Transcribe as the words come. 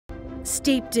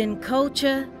Steeped in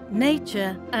culture,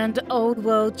 nature, and old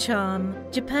world charm,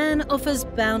 Japan offers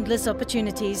boundless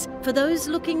opportunities for those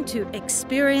looking to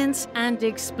experience and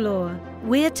explore.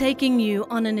 We're taking you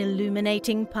on an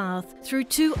illuminating path through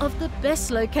two of the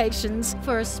best locations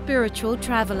for a spiritual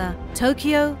traveler,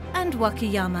 Tokyo and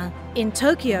Wakayama. In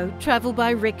Tokyo, travel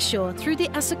by rickshaw through the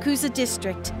Asakusa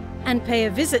district and pay a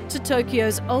visit to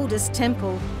Tokyo's oldest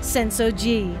temple,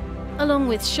 Sensoji. Along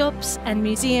with shops and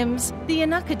museums, the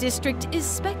Inaka district is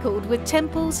speckled with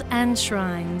temples and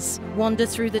shrines. Wander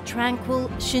through the tranquil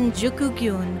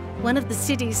Shinjuku-gyon, one of the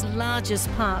city's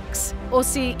largest parks, or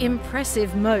see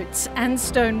impressive moats and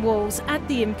stone walls at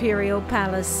the Imperial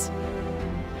Palace.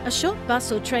 A short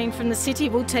bus or train from the city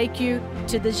will take you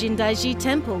to the Jindaiji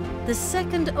Temple, the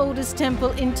second oldest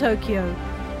temple in Tokyo.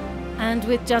 And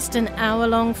with just an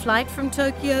hour-long flight from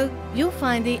Tokyo, you'll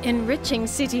find the enriching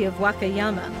city of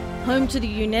Wakayama, home to the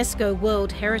UNESCO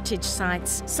World Heritage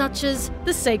Sites, such as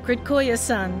the sacred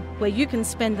Koya-san, where you can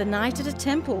spend the night at a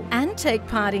temple and take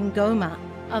part in Goma,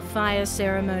 a fire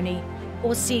ceremony,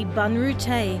 or see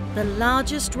Bunru-tei, the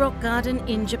largest rock garden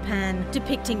in Japan,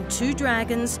 depicting two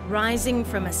dragons rising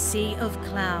from a sea of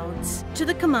clouds, to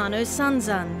the Kumano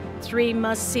Sanzan, three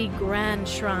must-see grand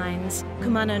shrines,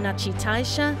 Kumano Nachi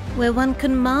Taisha, where one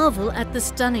can marvel at the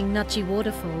stunning Nachi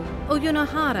waterfall,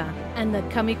 Oyunohara, and the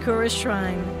Kamikura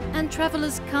Shrine. And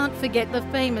travelers can't forget the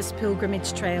famous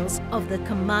pilgrimage trails of the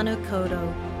Kumano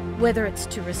Kodo. Whether it's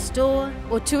to restore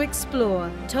or to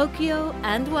explore, Tokyo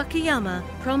and Wakayama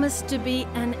promise to be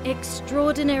an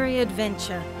extraordinary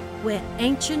adventure where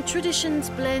ancient traditions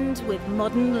blend with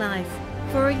modern life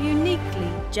for a uniquely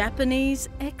Japanese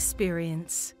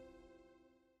experience.